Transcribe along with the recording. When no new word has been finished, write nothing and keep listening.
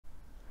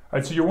All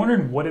right, so you're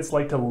wondering what it's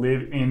like to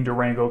live in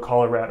Durango,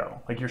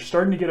 Colorado. Like, you're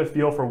starting to get a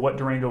feel for what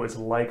Durango is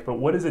like, but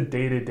what is a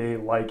day-to-day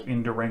like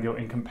in Durango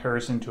in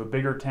comparison to a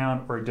bigger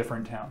town or a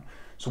different town?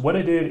 So what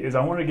I did is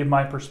I wanted to give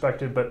my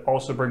perspective, but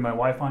also bring my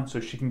wife on so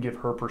she can give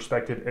her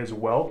perspective as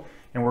well.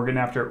 And we're getting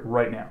after it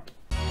right now.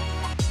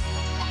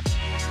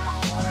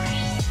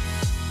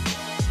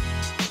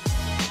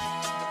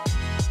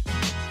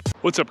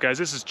 What's up, guys?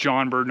 This is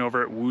Jon Burden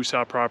over at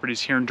Woosah Properties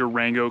here in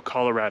Durango,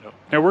 Colorado.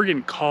 Now, we're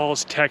getting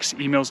calls, texts,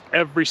 emails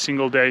every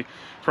single day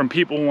from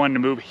people wanting to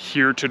move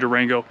here to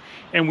Durango,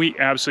 and we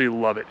absolutely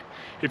love it.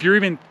 If you're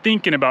even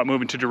thinking about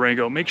moving to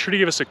Durango, make sure to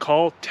give us a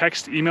call,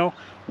 text, email.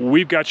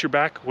 We've got your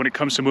back when it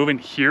comes to moving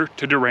here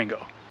to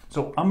Durango.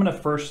 So I'm gonna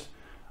first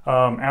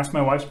ask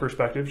my wife's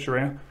perspective.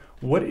 Sharaya,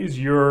 what is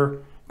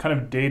your kind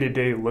of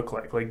day-to-day look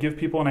like? Like, give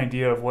people an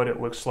idea of what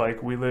it looks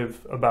like. We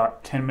live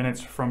about 10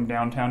 minutes from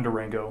downtown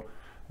Durango.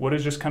 What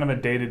does just kind of a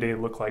day-to-day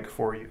look like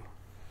for you?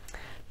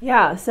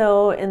 Yeah,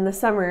 so in the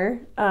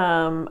summer,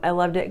 I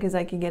loved it because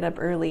I could get up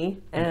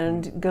early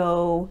and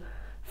go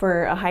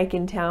for a hike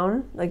in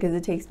town, like, because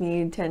it takes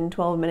me 10,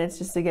 12 minutes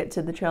just to get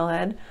to the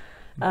trailhead.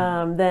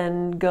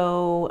 Then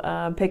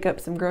go pick up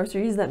some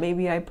groceries that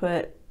maybe I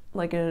put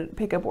like a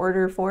pickup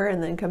order for,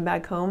 and then come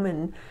back home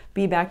and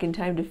be back in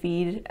time to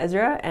feed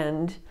Ezra,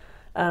 and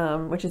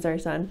which is our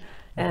son,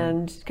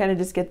 and kind of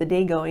just get the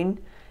day going.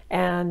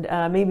 And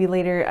maybe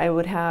later I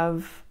would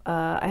have,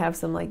 I have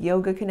some like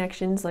yoga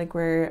connections, like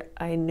where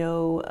I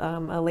know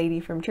a lady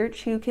from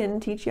church who can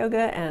teach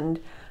yoga. And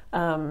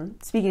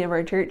speaking of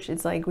our church,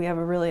 it's like we have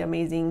a really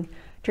amazing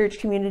church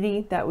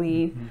community that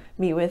we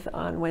meet with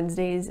on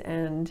Wednesdays.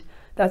 And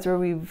that's where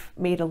we've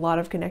made a lot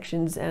of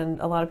connections and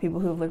a lot of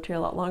people who have lived here a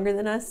lot longer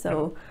than us.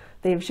 So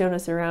they've shown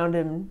us around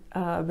and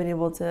been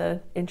able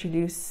to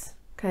introduce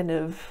kind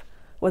of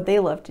what they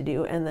love to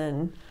do. And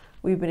then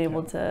we've been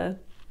able to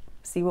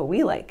see what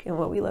we like and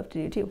what we love to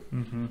do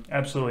too.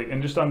 Absolutely.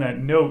 And just on that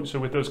note, so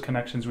with those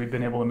connections we've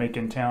been able to make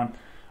in town,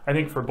 I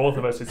think for both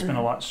of us, it's been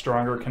a lot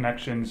stronger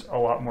connections, a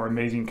lot more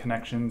amazing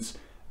connections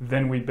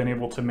than we've been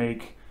able to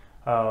make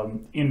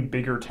in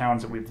bigger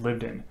towns that we've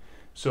lived in.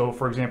 So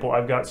for example,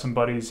 I've got some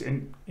buddies,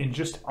 and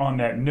just on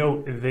that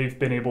note, they've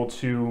been able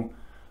to,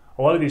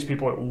 a lot of these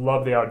people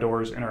love the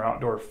outdoors and are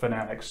outdoor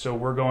fanatics. So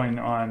we're going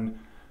on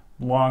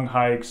long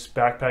hikes,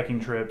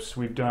 backpacking trips.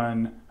 We've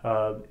done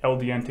El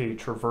Diente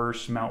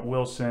Traverse, Mount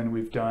Wilson.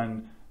 We've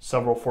done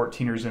several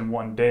 14ers in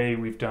one day.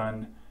 We've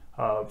done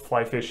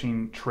fly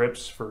fishing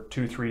trips for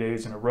 2-3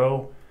 days in a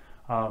row,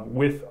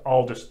 with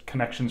all just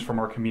connections from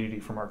our community,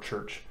 from our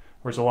church.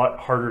 Where it's a lot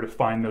harder to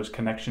find those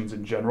connections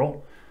in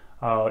general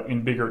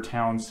in bigger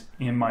towns,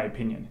 in my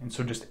opinion. And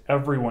so just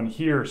everyone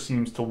here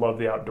seems to love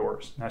the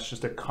outdoors. That's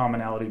just a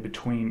commonality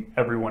between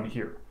everyone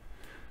here.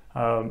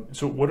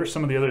 So what are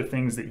some of the other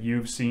things that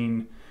you've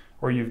seen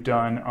or you've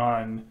done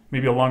on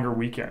maybe a longer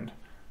weekend?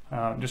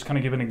 Just kind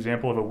of give an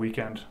example of a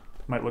weekend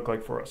might look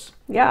like for us.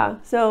 Yeah,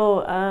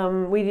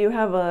 so we do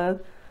have a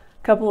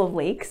couple of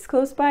lakes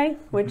close by,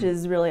 which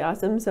is really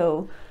awesome.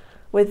 So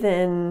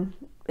within,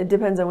 it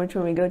depends on which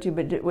one we go to,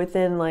 but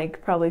within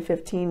like probably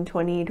 15,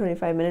 20,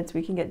 25 minutes,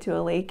 we can get to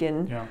a lake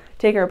and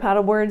take our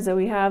paddle boards that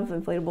we have,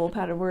 inflatable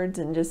paddle boards,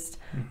 and just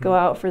go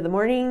out for the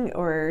morning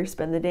or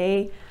spend the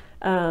day.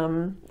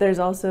 There's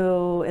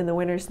also in the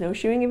winter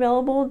snowshoeing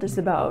available, just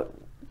about,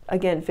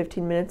 again,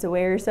 15 minutes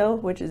away or so,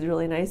 which is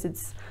really nice.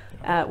 It's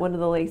at one of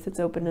the lakes that's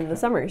open in the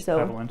summer.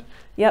 So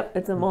yep,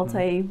 it's a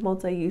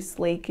multi-use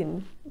lake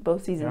in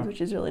both seasons,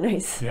 which is really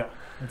nice. Yeah,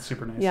 it's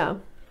super nice. Yeah.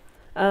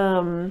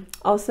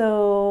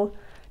 Also,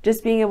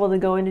 just being able to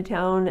go into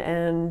town,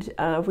 and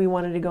if we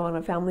wanted to go on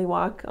a family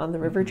walk on the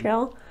river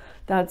trail,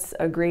 that's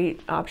a great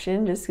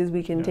option, just because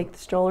we can take the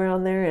stroller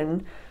on there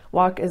and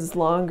walk as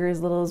long or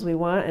as little as we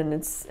want, and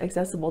it's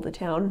accessible to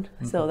town.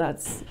 So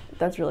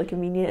that's really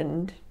convenient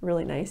and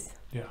really nice.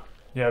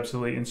 Yeah,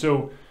 absolutely. And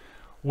so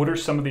what are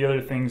some of the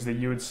other things that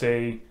you would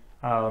say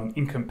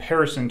in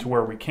comparison to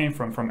where we came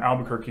from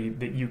Albuquerque,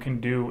 that you can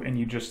do, and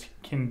you just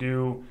can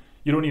do,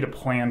 you don't need a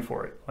plan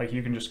for it, like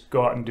you can just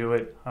go out and do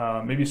it?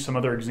 Maybe some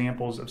other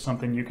examples of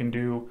something you can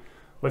do.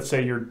 Let's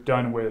say you're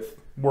done with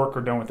work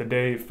or done with the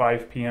day,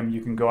 5 p.m.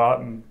 you can go out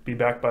and be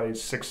back by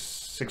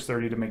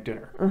 6:30 to make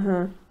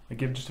dinner. Like,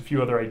 give just a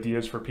few other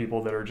ideas for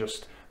people that are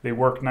just, they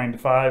work 9 to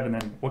 5, and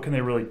then what can they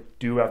really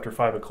do after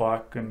 5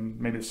 o'clock, and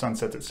maybe the sun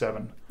sets at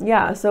 7?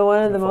 Yeah, so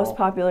one of the most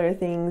popular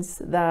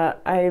things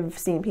that I've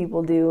seen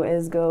people do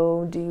is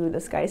go do the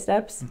sky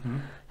steps,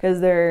 because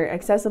they're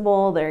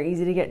accessible, they're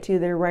easy to get to,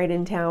 they're right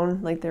in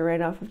town, like they're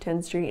right off of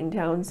 10th Street in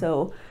town,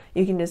 so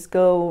you can just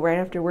go right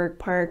after work,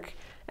 park,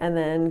 and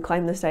then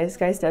climb the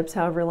sky steps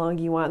however long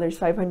you want. There's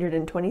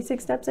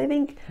 526 steps, I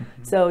think.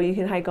 So you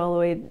can hike all the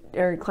way,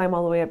 or climb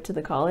all the way up to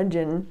the college,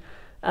 and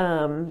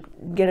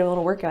get a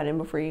little workout in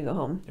before you go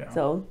home.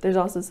 So there's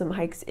also some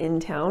hikes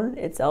in town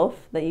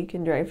itself that you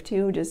can drive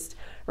to just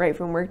right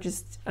from work.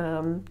 Just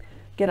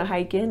get a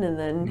hike in and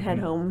then head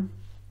home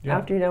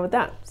after you're done with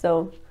that.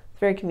 So it's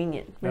very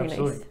convenient, very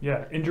nice.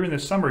 Yeah, and during the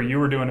summer you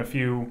were doing a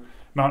few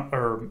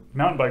mountain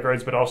bike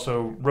rides, but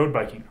also road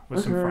biking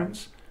with some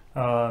friends.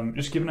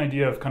 Just give an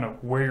idea of kind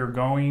of where you're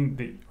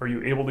going. Are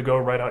you able to go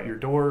right out your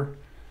door?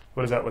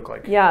 What does that look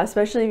like? Yeah,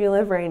 especially if you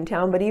live right in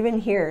town. But even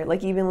here,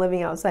 like even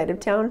living outside of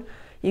town,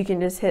 you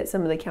can just hit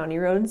some of the county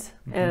roads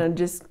and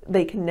just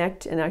they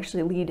connect and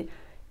actually lead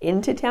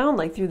into town,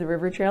 like through the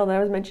river trail that I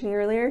was mentioning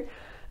earlier.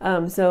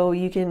 So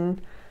you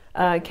can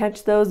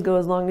catch those, go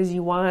as long as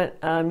you want.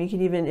 You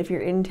can even, if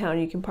you're in town,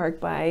 you can park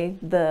by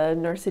the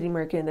North City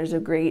Market, and there's a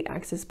great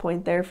access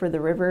point there for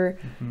the river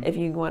if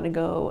you want to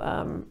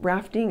go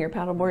rafting or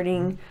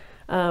paddleboarding,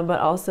 but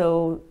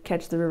also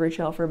catch the river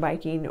trail for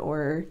biking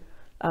or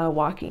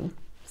walking.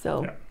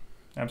 So yeah,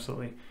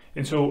 absolutely.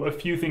 And so a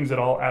few things that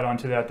I'll add on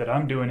to that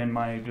I'm doing in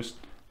my just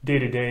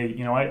day-to-day,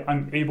 you know,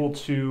 I'm able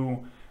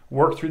to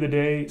work through the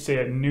day. Say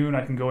at noon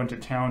I can go into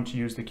town to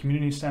use the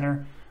community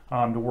center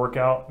to work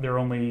out.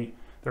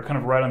 They're kind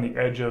of right on the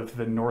edge of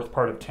the north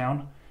part of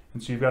town.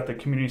 And so you've got the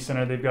community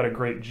center, they've got a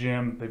great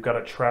gym, they've got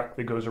a track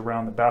that goes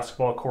around the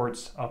basketball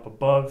courts up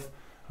above.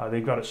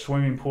 They've got a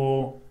swimming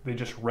pool. They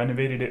just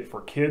renovated it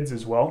for kids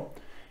as well.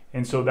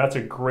 And so that's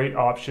a great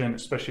option,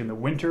 especially in the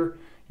winter.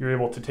 You're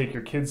able to take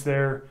your kids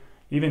there,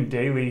 even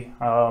daily.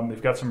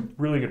 They've got some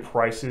really good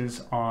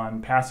prices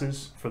on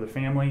passes for the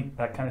family,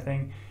 that kind of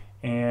thing.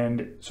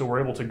 And so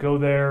we're able to go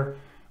there.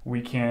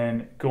 We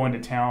can go into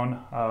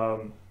town.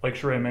 Like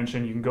Sheree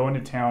mentioned, you can go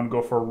into town,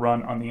 go for a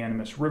run on the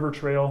Animas River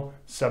Trail,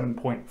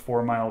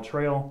 7.4 mile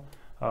trail,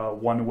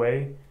 one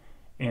way.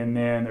 And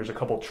then there's a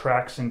couple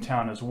tracks in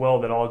town as well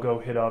that I'll go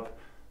hit up,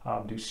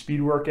 do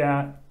speed work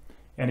at.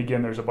 And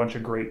again, there's a bunch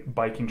of great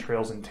biking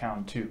trails in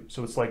town too.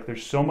 So it's like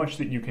there's so much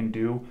that you can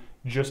do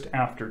just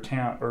after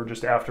town or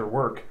just after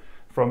work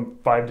from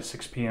 5 to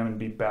 6 p.m. and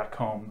be back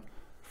home,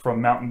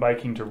 from mountain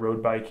biking to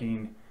road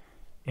biking.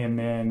 And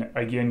then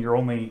again, you're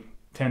only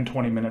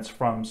 10-20 minutes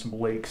from some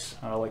lakes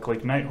like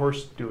Lake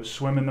Nighthorse. Do a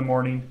swim in the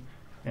morning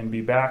and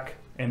be back.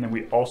 And then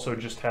we also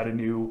just had a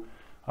new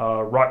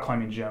rock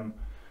climbing gym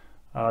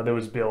that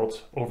was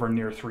built over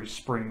near Three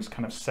Springs,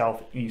 kind of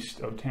southeast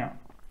of town.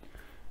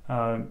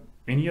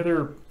 Any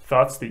other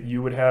thoughts that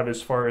you would have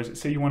as far as,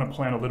 say you want to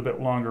plan a little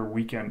bit longer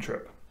weekend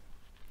trip?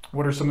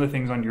 What are some of the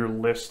things on your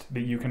list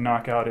that you can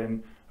knock out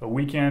in a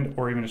weekend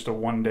or even just a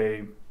long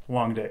day?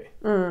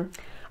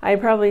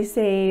 I'd probably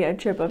say a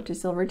trip up to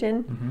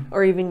Silverton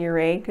or even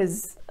Ouray,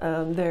 because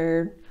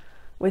they're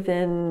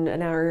within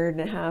an hour and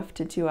a half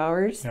to 2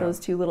 hours, those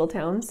two little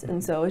towns.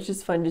 And so it's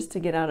just fun just to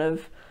get out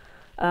of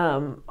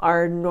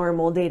our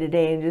normal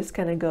day-to-day and just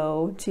kind of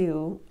go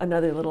to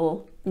another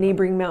little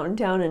neighboring mountain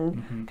town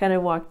and kind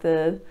of walk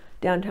the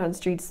downtown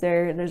streets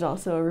there. And there's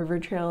also a river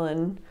trail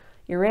in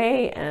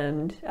Ouray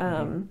and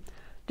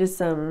just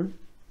some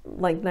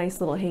like nice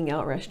little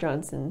hangout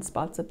restaurants and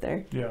spots up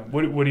there. Yeah.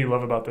 What do you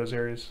love about those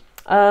areas?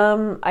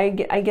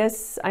 I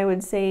guess I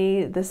would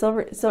say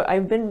so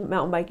I've been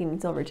mountain biking in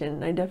Silverton,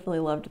 and I definitely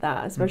loved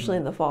that, especially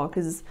in the fall,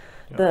 because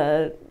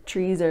the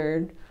trees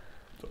are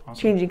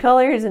changing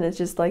colors, and it's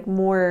just like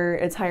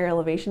it's higher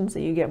elevation, so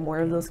you get more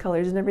of those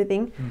colors and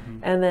everything.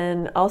 And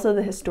then also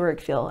the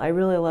historic feel. I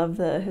really love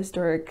the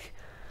historic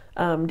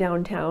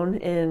downtown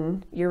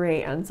in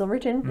Ouray and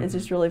Silverton. It's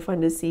just really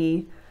fun to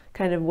see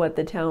kind of what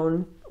the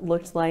town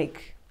looked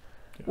like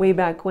way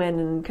back when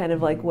and kind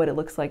of like what it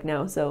looks like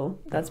now. So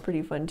that's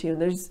pretty fun too.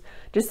 And there's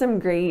just some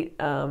great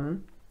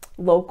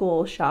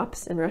local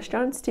shops and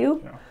restaurants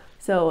too.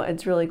 So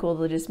it's really cool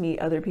to just meet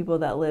other people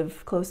that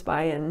live close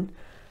by and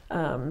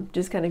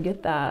just kind of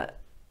get that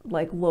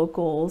like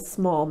local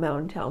small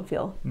mountain town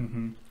feel.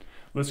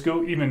 Let's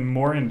go even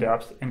more in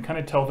depth and kind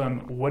of tell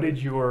them, what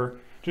did your,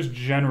 just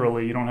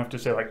generally, you don't have to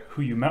say like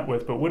who you met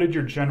with, but what did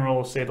your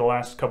general, say, the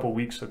last couple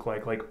weeks look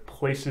like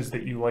places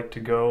that you like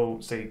to go,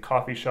 say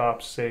coffee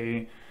shops,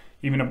 say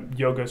even a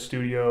yoga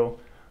studio?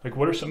 Like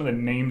what are some of the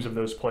names of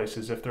those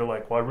places if they're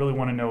like, well, I really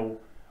want to know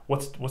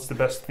what's the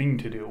best thing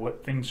to do?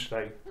 What things should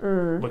I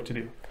look to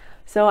do?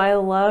 So I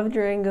love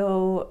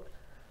Durango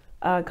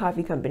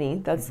Coffee Company.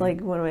 That's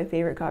like one of my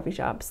favorite coffee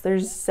shops.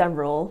 There's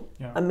several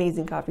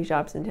amazing coffee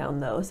shops in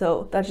town though,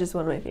 so that's just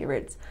one of my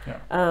favorites.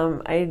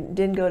 I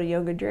did go to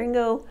Yoga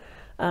Durango.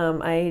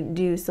 I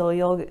do soul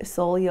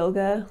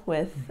yoga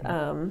with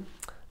the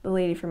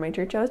lady from my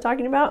church I was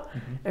talking about.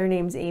 Her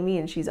name's Amy,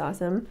 and she's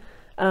awesome.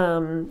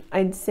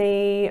 I'd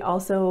say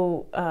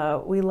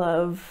also we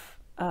love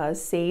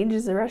Sage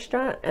is a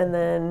restaurant, and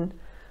then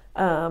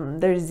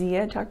there's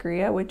Zia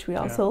Taqueria, which we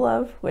also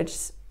love, which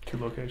 2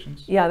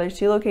 locations? Yeah, there's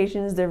 2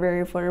 locations. They're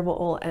very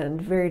affordable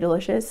and very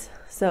delicious.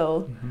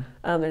 So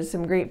there's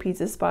some great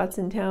pizza spots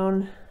in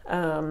town.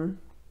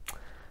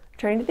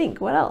 Trying to think,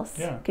 what else?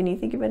 Can you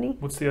think of any?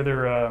 What's the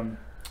other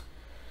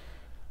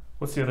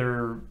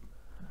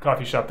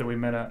coffee shop that we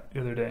met at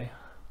the other day?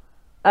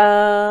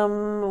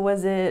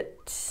 Was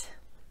it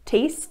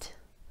Taste?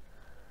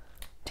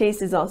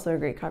 Taste is also a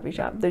great coffee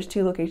shop. There's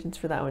 2 locations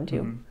for that one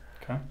too.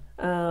 Okay.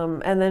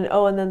 And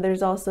then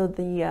there's also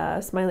the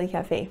Smiley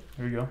Cafe.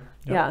 There you go.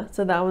 Yeah,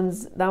 so that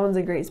one's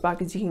a great spot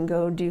because you can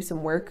go do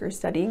some work or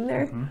studying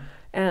there,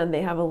 and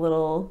they have a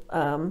little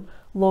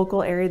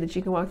local area that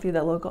you can walk through,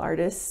 that local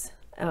artists,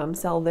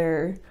 sell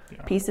their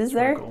pieces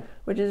there, really cool.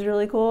 Which is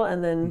really cool.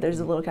 And then there's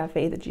a little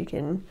cafe that you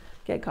can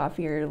get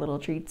coffee or little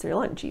treats or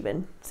lunch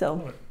even.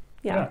 So,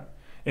 yeah.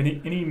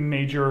 Any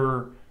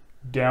major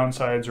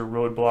downsides or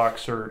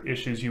roadblocks or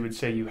issues you would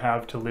say you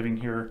have to living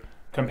here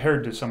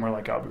compared to somewhere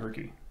like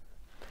Albuquerque?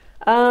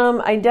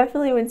 I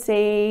definitely would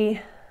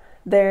say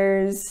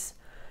there's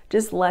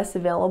just less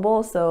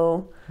available.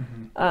 So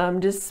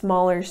just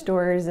smaller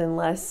stores and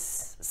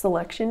less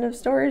selection of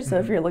stores. So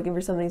if you're looking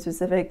for something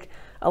specific,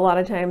 a lot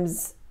of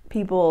times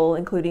people,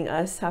 including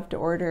us, have to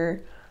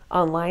order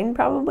online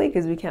probably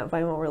because we can't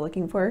find what we're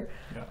looking for.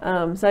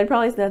 So I'd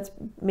probably say that's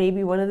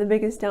maybe one of the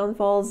biggest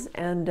downfalls.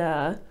 And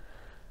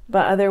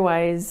but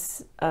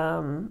otherwise,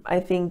 I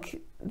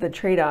think the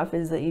trade-off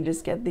is that you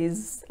just get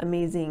these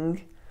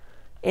amazing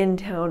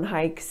in-town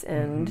hikes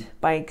and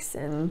bikes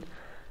and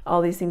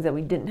all these things that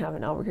we didn't have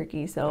in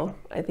Albuquerque. So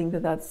I think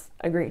that that's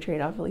a great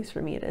trade-off, at least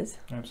for me it is.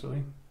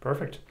 Absolutely.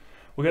 Perfect.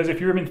 Well, guys, if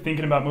you've been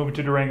thinking about moving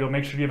to Durango,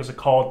 make sure to give us a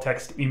call,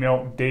 text,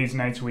 email, days,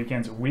 nights,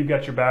 weekends. We've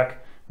got your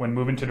back when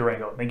moving to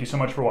Durango. Thank you so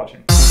much for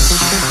watching.